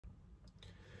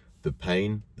The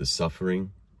pain, the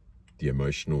suffering, the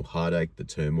emotional heartache, the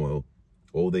turmoil,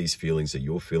 all these feelings that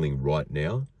you're feeling right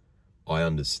now, I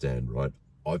understand, right?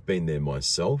 I've been there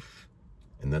myself,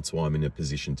 and that's why I'm in a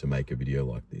position to make a video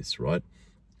like this, right?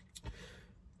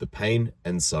 The pain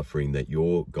and suffering that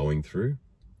you're going through,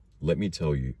 let me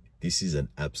tell you, this is an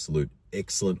absolute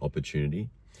excellent opportunity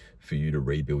for you to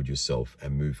rebuild yourself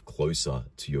and move closer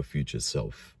to your future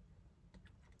self.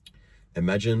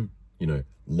 Imagine,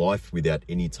 life without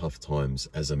any tough times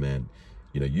as a man.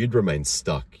 You'd remain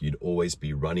stuck. You'd always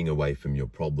be running away from your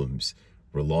problems,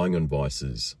 relying on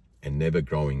vices, and never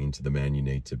growing into the man you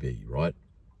need to be, right?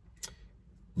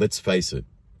 Let's face it,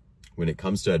 when it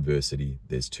comes to adversity,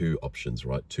 there's two options,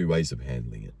 right? Two ways of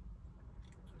handling it.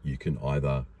 You can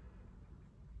either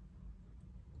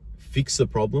fix the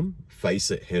problem, face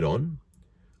it head on,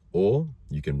 or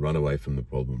you can run away from the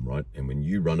problem, right? And when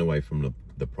you run away from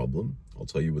the problem, I'll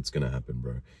tell you what's going to happen,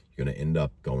 bro. You're going to end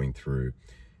up going through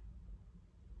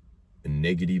a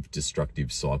negative,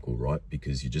 destructive cycle, right?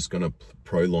 Because you're just going to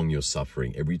prolong your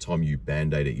suffering. Every time you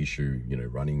band-aid an issue,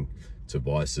 running to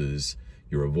vices,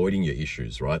 you're avoiding your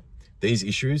issues, right? These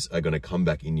issues are going to come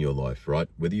back in your life, right?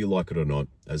 Whether you like it or not,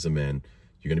 as a man,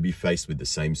 you're going to be faced with the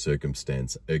same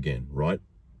circumstance again, right?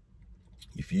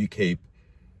 If you keep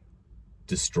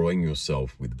destroying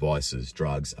yourself with vices,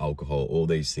 drugs, alcohol, all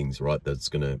these things, right, that's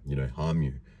going to, harm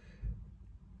you,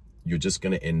 you're just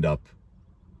going to end up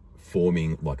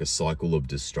forming like a cycle of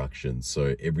destruction.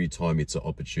 So every time it's an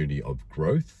opportunity of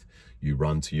growth, you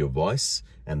run to your vice,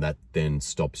 and that then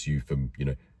stops you from,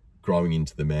 growing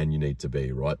into the man you need to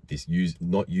be, right?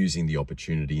 Not using the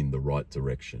opportunity in the right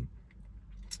direction.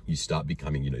 You start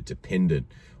becoming, dependent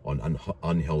on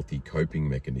unhealthy coping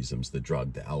mechanisms, the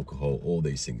drug, the alcohol, all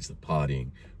these things, the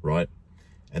partying, right?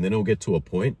 And then it'll get to a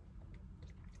point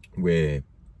where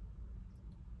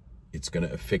it's going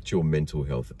to affect your mental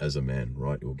health as a man,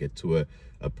 right? It will get to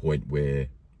a point where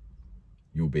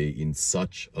you'll be in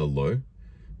such a low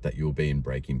that you'll be in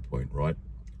breaking point, right?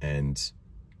 And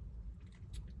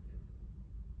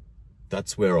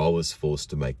that's where I was forced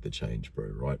to make the change, bro,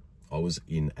 right? I was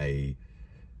in a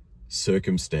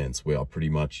circumstance where I pretty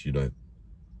much,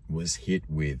 was hit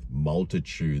with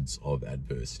multitudes of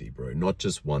adversity, bro. Not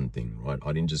just one thing, right?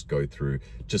 I didn't just go through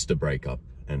just a breakup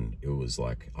and it was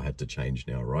like, I had to change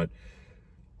now, right?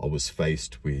 I was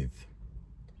faced with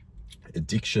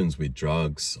addictions with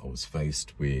drugs. I was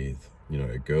faced with,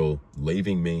 a girl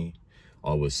leaving me.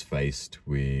 I was faced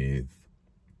with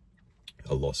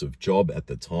a loss of job at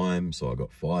the time, so I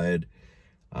got fired.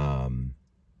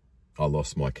 I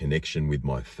lost my connection with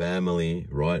my family,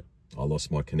 right? I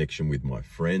lost my connection with my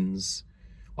friends.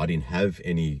 I didn't have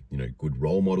any, good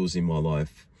role models in my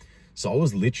life. So I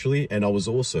was literally, and I was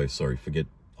also,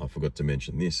 I forgot to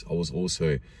mention this. I was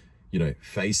also,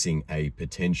 facing a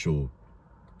potential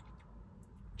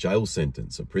jail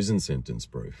sentence, a prison sentence,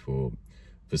 bro, for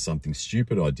something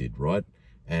stupid I did, right?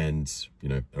 And,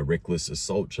 a reckless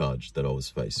assault charge that I was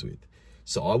faced with.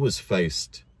 So I was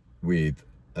faced with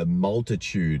a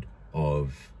multitude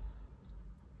of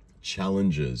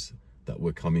challenges that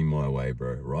were coming my way,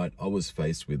 bro, right? I was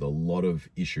faced with a lot of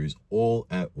issues all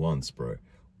at once, bro.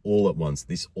 All at once.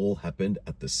 This all happened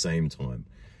at the same time.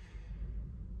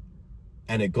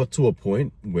 And it got to a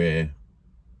point where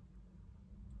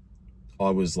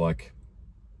I was like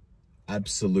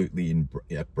absolutely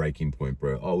at breaking point,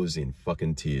 bro. I was in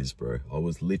fucking tears, bro. I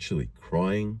was literally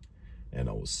crying. And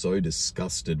I was so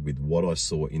disgusted with what I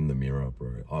saw in the mirror,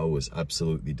 bro. I was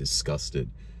absolutely disgusted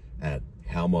at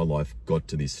how my life got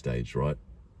to this stage, right?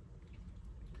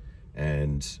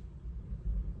 And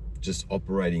just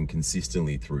operating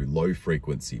consistently through low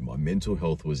frequency, my mental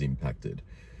health was impacted.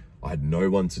 I had no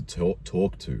one to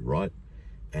talk to, right?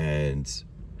 And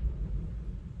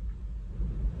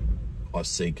I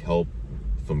seek help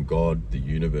from God, the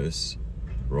universe,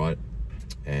 right?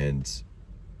 And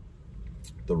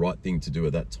the right thing to do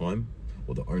at that time,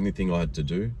 or the only thing I had to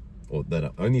do, or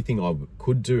the only thing I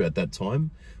could do at that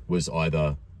time, was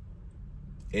either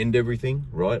end everything,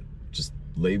 right? Just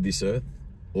leave this earth,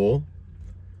 or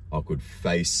I could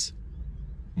face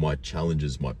my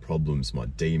challenges, my problems, my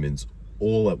demons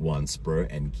all at once, bro,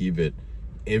 and give it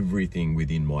everything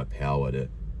within my power to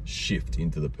shift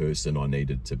into the person I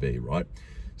needed to be, right?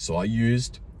 So I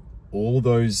used all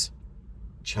those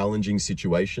challenging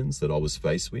situations that I was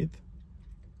faced with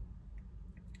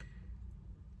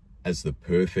as the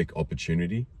perfect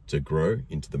opportunity to grow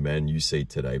into the man you see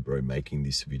today, bro, making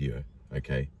this video,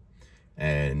 okay?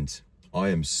 And I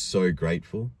am so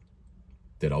grateful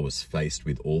that I was faced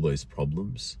with all those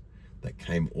problems that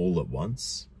came all at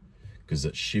once, because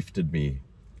it shifted me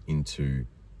into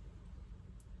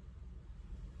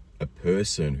a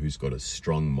person who's got a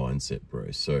strong mindset, bro.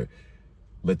 So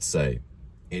let's say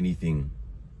anything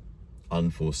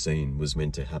unforeseen was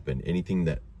meant to happen, anything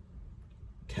that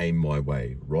came my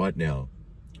way right now,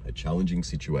 a challenging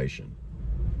situation,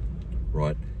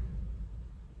 right?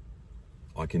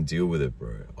 I can deal with it,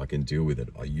 bro. I can deal with it.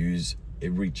 I use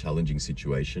every challenging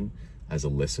situation as a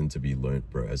lesson to be learnt,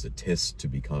 bro, as a test to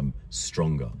become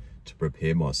stronger, to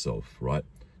prepare myself, right?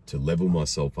 To level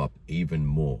myself up even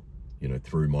more, you know,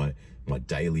 through my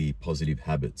daily positive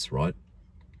habits, right?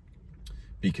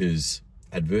 Because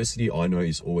adversity, I know,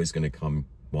 is always going to come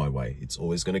my way. It's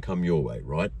always going to come your way,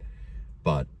 right?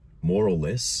 But more or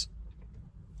less,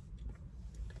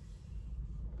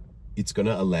 it's going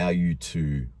to allow you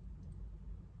to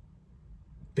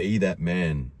be that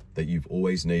man that you've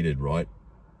always needed, right?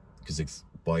 Because it's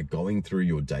by going through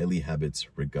your daily habits,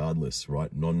 regardless,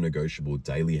 right? Non-negotiable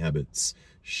daily habits,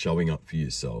 showing up for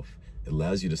yourself, it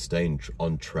allows you to stay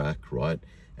on track, right?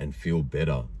 And feel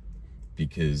better,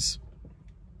 because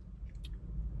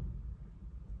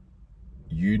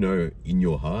you know in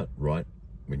your heart, right?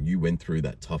 When you went through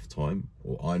that tough time,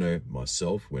 or I know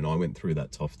myself, when I went through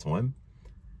that tough time,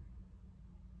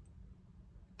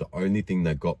 the only thing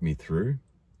that got me through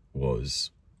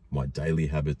was my daily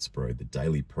habits, bro, the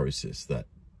daily process that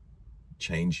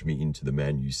changed me into the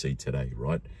man you see today,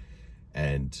 right?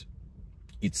 And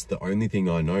it's the only thing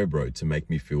I know, bro, to make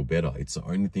me feel better. It's the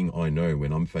only thing I know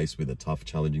when I'm faced with a tough,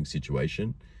 challenging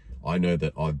situation. I know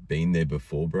that I've been there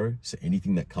before, bro. So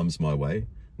anything that comes my way,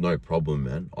 no problem,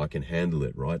 man. I can handle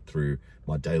it, right? Through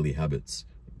my daily habits,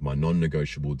 my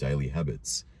non-negotiable daily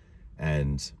habits.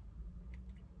 And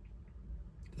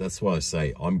that's why I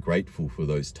say I'm grateful for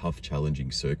those tough,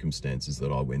 challenging circumstances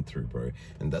that I went through, bro.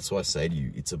 And that's why I say to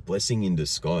you, it's a blessing in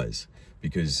disguise,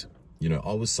 because, you know,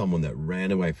 I was someone that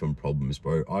ran away from problems,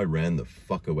 bro. I ran the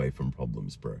fuck away from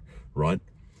problems, bro, right?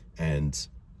 And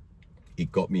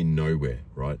it got me nowhere,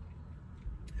 right?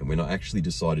 And when I actually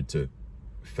decided to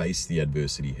face the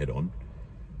adversity head on,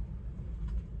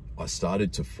 I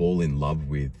started to fall in love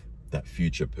with that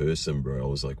future person, bro. I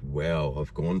was like, wow,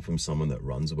 I've gone from someone that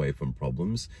runs away from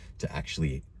problems to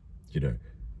actually, you know,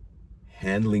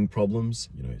 handling problems,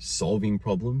 you know, solving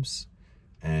problems.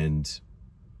 And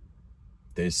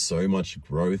there's so much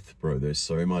growth, bro. There's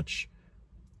so much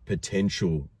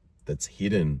potential that's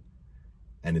hidden,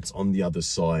 and it's on the other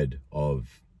side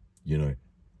of, you know,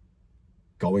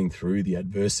 going through the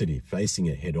adversity, facing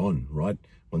it head on, right?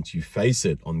 Once you face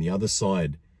it, on the other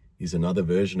side is another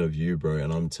version of you, bro.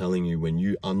 And I'm telling you, when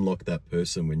you unlock that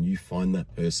person, when you find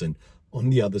that person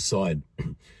on the other side,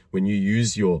 when you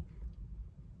use your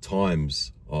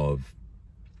times of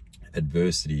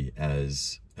adversity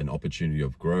as an opportunity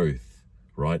of growth,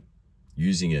 right?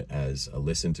 Using it as a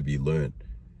lesson to be learned,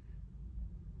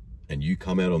 and you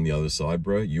come out on the other side,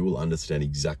 bro, you will understand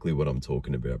exactly what I'm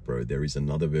talking about, bro. There is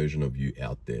another version of you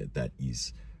out there that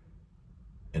is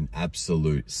an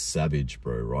absolute savage,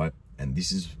 bro, right? And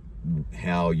this is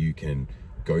how you can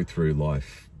go through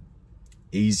life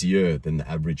easier than the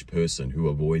average person who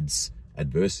avoids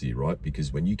adversity, right?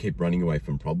 Because when you keep running away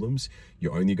from problems,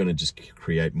 you're only going to just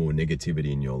create more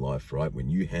negativity in your life, right? When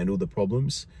you handle the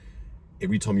problems,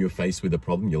 every time you're faced with a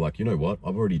problem, you're like, you know what?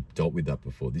 I've already dealt with that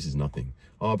before. This is nothing.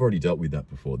 Oh, I've already dealt with that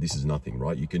before. This is nothing,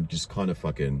 right? You can just kind of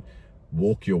fucking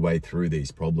walk your way through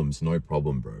these problems. No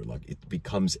problem, bro. Like, it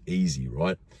becomes easy,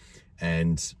 right?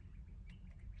 And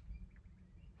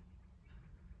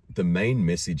the main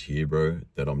message here, bro,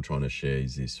 that I'm trying to share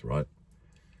is this, right?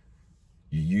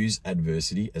 You use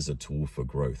adversity as a tool for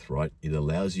growth, right? It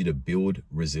allows you to build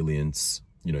resilience,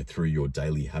 you know, through your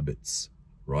daily habits,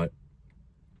 right?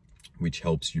 Which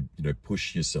helps you, you know,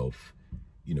 push yourself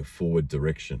in a forward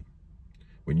direction.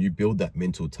 When you build that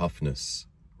mental toughness,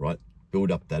 right?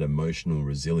 Build up that emotional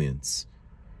resilience,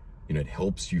 you know, it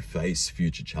helps you face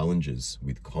future challenges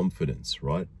with confidence,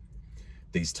 right?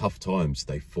 These tough times,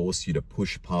 they force you to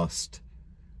push past,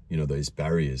 you know, those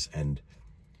barriers, and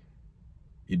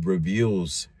it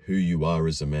reveals who you are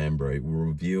as a man, bro. It will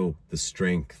reveal the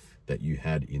strength that you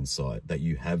had inside, that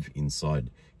you have inside.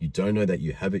 You don't know that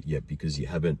you have it yet because you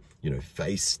haven't, you know,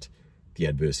 faced the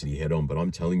adversity head on. But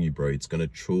I'm telling you, bro, it's going to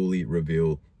truly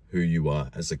reveal who you are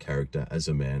as a character, as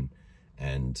a man.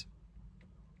 And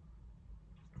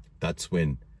that's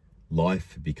when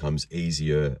life becomes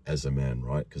easier as a man,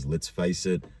 right? Because let's face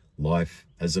it, life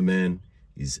as a man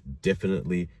is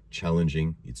definitely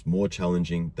challenging. It's more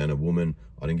challenging than a woman.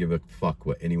 I don't give a fuck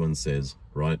what anyone says,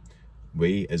 right?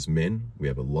 We as men, we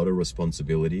have a lot of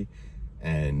responsibility,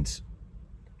 and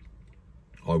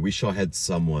I wish I had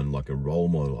someone like a role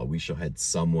model. I wish I had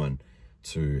someone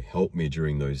to help me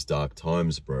during those dark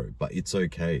times, bro. But it's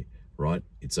okay, right?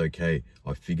 It's okay.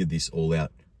 I figured this all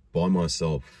out by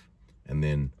myself. And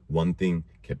then one thing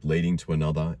kept leading to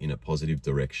another in a positive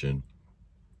direction.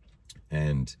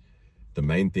 And the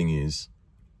main thing is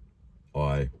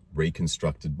I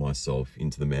reconstructed myself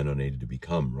into the man I needed to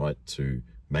become, right? To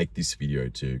make this video,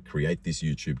 to create this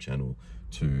YouTube channel,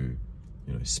 to,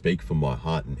 you know, speak from my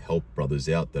heart and help brothers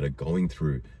out that are going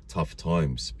through tough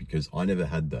times, because I never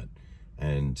had that.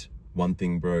 And one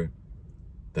thing, bro,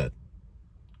 that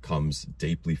comes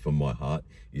deeply from my heart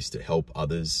is to help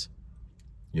others,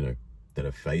 you know, that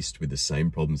are faced with the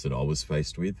same problems that I was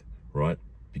faced with, right?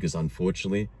 Because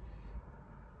unfortunately,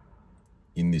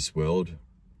 in this world,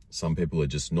 some people are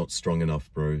just not strong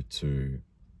enough, bro, to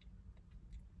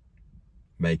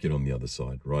make it on the other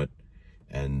side, right?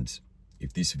 And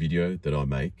if this video that I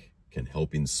make can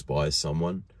help inspire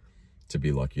someone to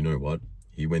be like, you know what,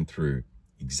 he went through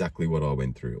exactly what I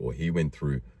went through, or he went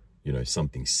through, you know,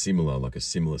 something similar, like a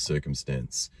similar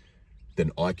circumstance,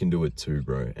 then I can do it too,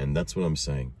 bro. And that's what I'm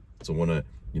saying. So I want to,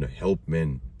 you know, help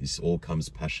men. This all comes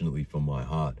passionately from my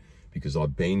heart, because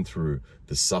I've been through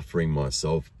the suffering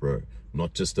myself, bro.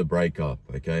 Not just a breakup,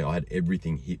 okay? I had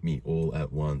everything hit me all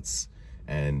at once,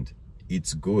 and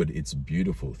it's good, it's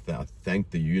beautiful. I thank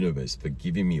the universe for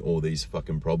giving me all these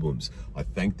fucking problems. I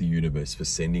thank the universe for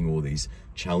sending all these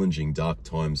challenging, dark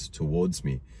times towards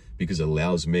me, because it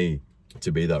allows me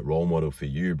to be that role model for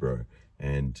you, bro.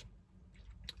 And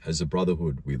as a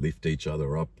brotherhood, we lift each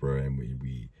other up, bro, and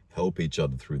we help each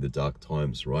other through the dark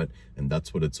times, right? And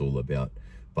that's what it's all about.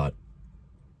 But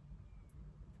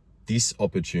this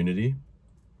opportunity,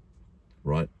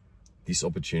 right? This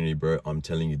opportunity, bro, I'm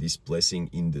telling you, this blessing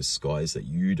in disguise that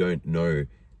you don't know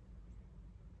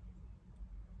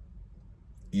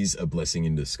is a blessing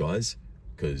in disguise,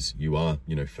 because you are,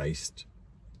 you know, faced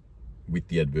with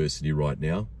the adversity right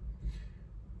now.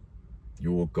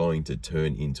 You're going to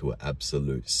turn into an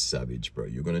absolute savage, bro.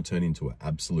 You're going to turn into an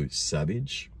absolute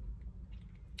savage.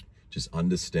 Just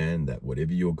understand that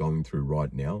whatever you're going through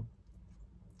right now,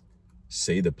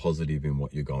 see the positive in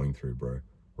what you're going through, bro,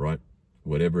 right?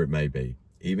 Whatever it may be.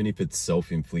 Even if it's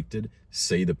self-inflicted,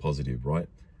 see the positive, right?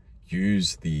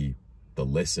 Use the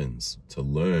lessons to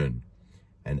learn.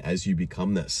 And as you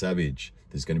become that savage,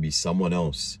 there's going to be someone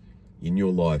else in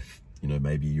your life, you know,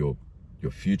 maybe your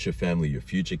future family, your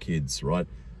future kids, right?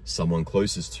 Someone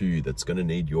closest to you that's going to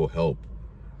need your help,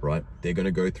 right? They're going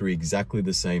to go through exactly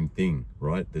the same thing,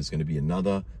 right? There's going to be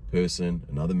another person,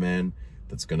 another man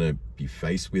that's going to be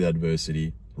faced with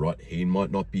adversity, right? He might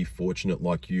not be fortunate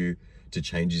like you to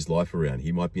change his life around.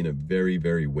 He might be in a very,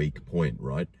 very weak point,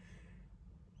 right?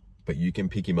 But you can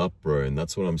pick him up, bro. And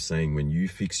that's what I'm saying. When you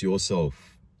fix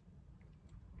yourself,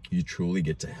 you truly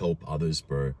get to help others,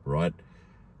 bro, right?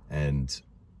 And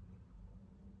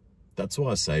that's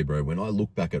why I say, bro, when I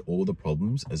look back at all the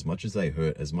problems, as much as they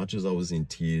hurt, as much as I was in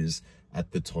tears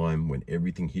at the time when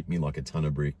everything hit me like a ton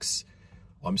of bricks,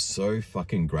 I'm so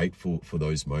fucking grateful for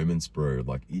those moments, bro.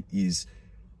 Like, it is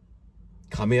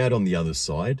coming out on the other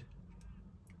side,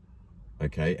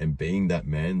 okay, and being that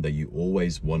man that you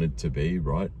always wanted to be,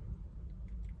 right?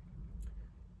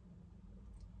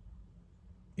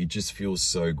 It just feels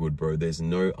so good, bro. There's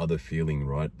no other feeling,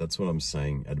 right? That's what I'm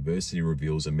saying. Adversity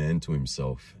reveals a man to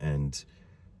himself. And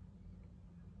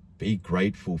be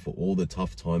grateful for all the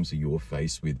tough times that you're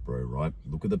faced with, bro, right?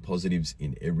 Look at the positives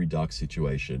in every dark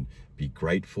situation. Be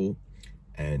grateful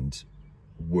and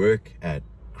work at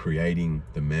creating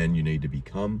the man you need to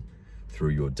become through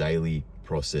your daily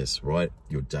process, right?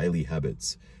 Your daily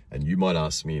habits. And you might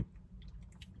ask me,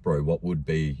 bro, what would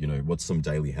be, you know, what's some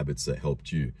daily habits that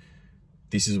helped you?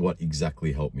 This is what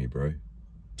exactly helped me, bro.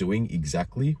 Doing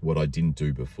exactly what I didn't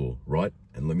do before, right?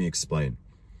 And let me explain.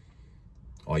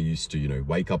 I used to, you know,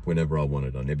 wake up whenever I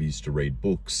wanted. I never used to read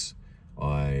books.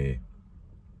 I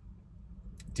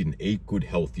didn't eat good,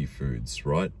 healthy foods,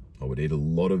 right? I would eat a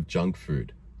lot of junk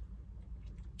food.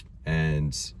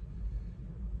 And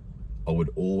I would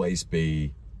always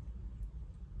be,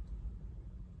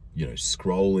 you know,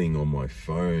 scrolling on my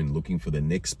phone, looking for the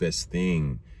next best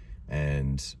thing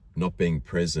and not being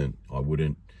present. I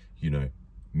wouldn't, you know,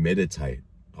 meditate.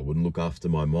 I wouldn't look after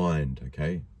my mind,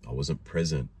 okay? I wasn't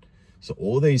present. So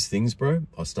all these things, bro,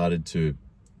 I started to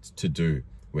do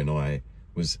when I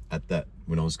was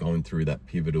when I was going through that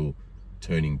pivotal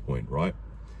turning point, right?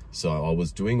 So I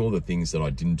was doing all the things that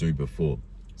I didn't do before.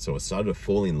 So I started to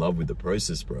fall in love with the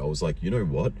process, bro. I was like, you know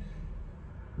what?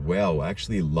 Wow, I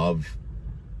actually love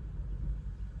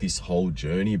this whole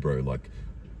journey, bro. Like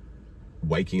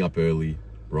waking up early,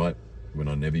 right? When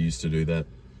I never used to do that.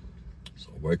 So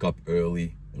I woke up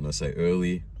early. When I say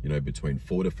early, you know, between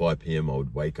 4 to 5 p.m. I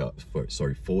would wake up, 4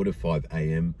 to 5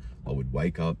 a.m. I would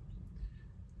wake up,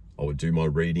 I would do my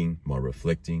reading, my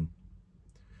reflecting,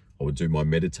 I would do my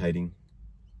meditating,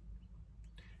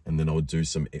 and then I would do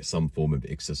some form of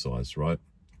exercise, right?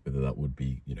 Whether that would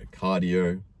be, you know,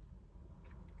 cardio,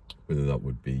 whether that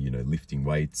would be, you know, lifting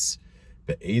weights.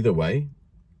 But either way,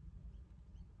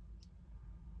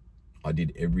 I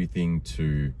did everything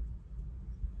to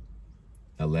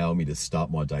allow me to start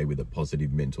my day with a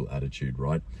positive mental attitude,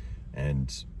 right?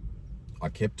 And I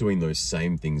kept doing those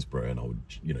same things, bro. And I would,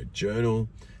 you know, journal,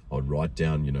 I would write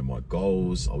down, you know, my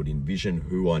goals, I would envision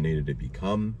who I needed to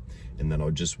become, and then I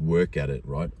would just work at it,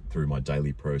 right, through my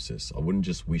daily process. I wouldn't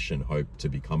just wish and hope to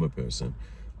become a person.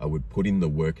 I would put in the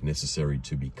work necessary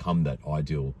to become that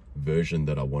ideal version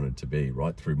that I wanted to be,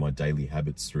 right, through my daily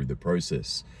habits, through the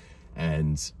process.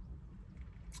 And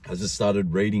as I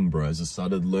started reading, bro, as I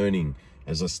started learning,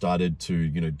 as I started to,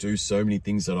 you know, do so many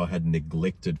things that I had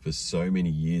neglected for so many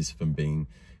years from being,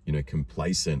 you know,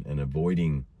 complacent and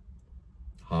avoiding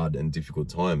hard and difficult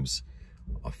times,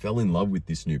 I fell in love with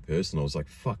this new person. I was like,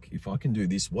 fuck, if I can do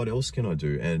this, what else can I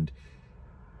do? And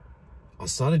I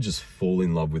started just fall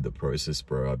in love with the process,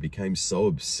 bro. I became so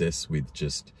obsessed with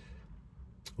just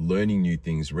learning new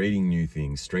things, reading new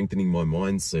things, strengthening my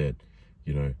mindset,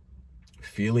 you know,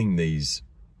 feeling these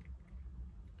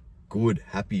good,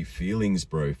 happy feelings,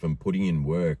 bro, from putting in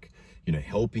work, you know,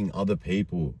 helping other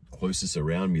people closest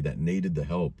around me that needed the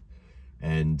help.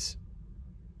 And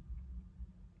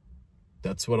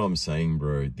that's what I'm saying,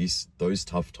 bro. Those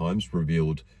tough times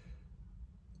revealed,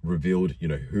 you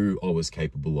know, who I was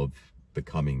capable of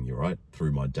becoming, right,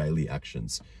 through my daily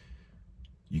actions.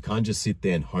 You can't just sit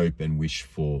there and hope and wish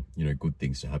for, you know, good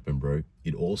things to happen, bro.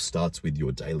 It all starts with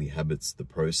your daily habits, the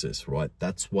process, right?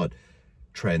 That's what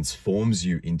transforms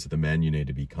you into the man you need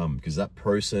to become, because that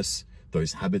process,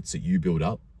 those habits that you build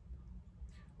up,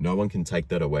 no one can take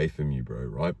that away from you, bro,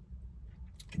 right?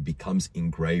 It becomes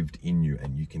engraved in you,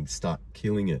 and you can start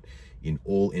killing it in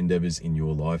all endeavors in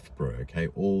your life, bro, okay?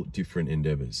 All different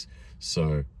endeavors.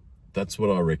 So that's what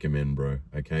I recommend, bro,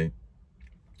 okay?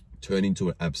 Turn into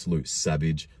an absolute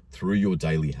savage through your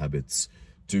daily habits.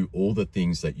 Do all the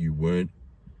things that you weren't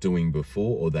doing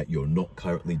before, or that you're not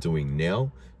currently doing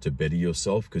now, to better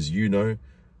yourself, because you know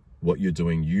what you're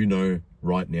doing. You know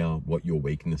right now what your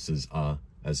weaknesses are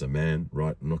as a man,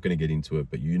 right? I'm not going to get into it,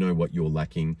 but you know what you're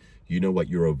lacking. You know what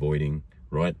you're avoiding,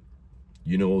 right?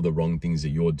 You know all the wrong things that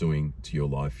you're doing to your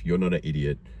life. You're not an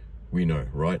idiot. We know,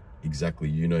 right? Exactly.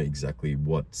 You know exactly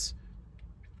what's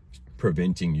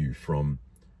preventing you from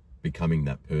becoming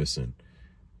that person.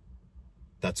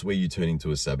 That's where you turn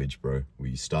into a savage, bro, where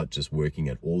you start just working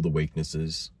at all the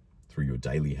weaknesses through your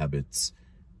daily habits,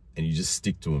 and you just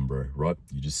stick to them, bro, right?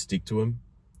 You just stick to them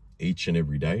each and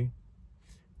every day,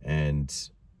 and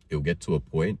it'll get to a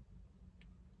point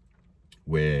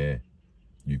where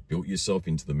you've built yourself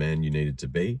into the man you needed to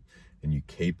be, and you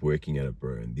keep working at it,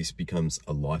 bro. And this becomes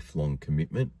a lifelong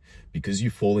commitment, because you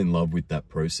fall in love with that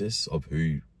process of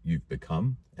who you've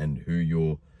become and who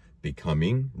you're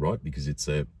becoming, right? Because it's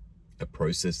a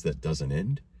process that doesn't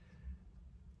end.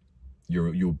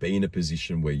 You'll be in a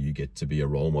position where you get to be a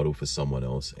role model for someone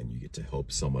else, and you get to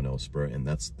help someone else, bro. And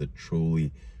that's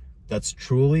truly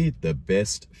the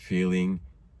best feeling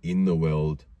in the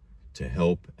world, to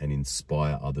help and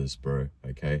inspire others, bro,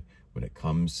 okay? When it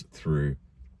comes through,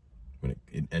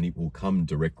 and it will come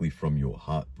directly from your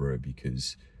heart, bro,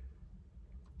 because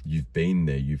you've been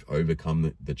there, you've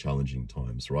overcome the challenging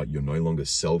times, right? You're no longer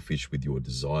selfish with your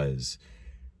desires,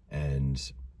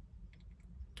 and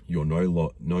you're no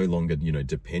longer, you know,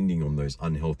 depending on those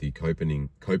unhealthy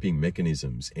coping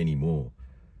mechanisms anymore,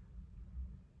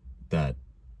 that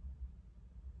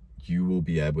you will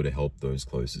be able to help those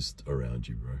closest around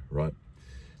you, bro, right?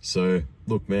 So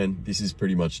look, man, this is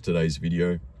pretty much today's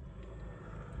video.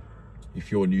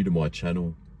 If you're new to my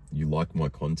channel, you like my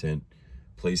content,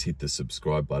 please hit the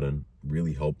subscribe button.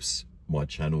 Really helps my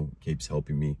channel, keeps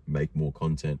helping me make more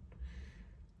content.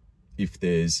 If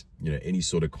there's, you know, any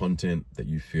sort of content that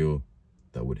you feel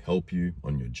that would help you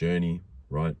on your journey,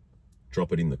 right,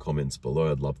 drop it in the comments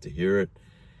below. I'd love to hear it.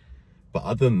 But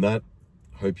other than that,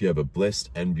 hope you have a blessed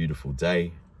and beautiful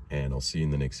day, and I'll see you in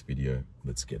the next video.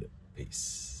 Let's get it.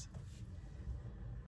 Peace.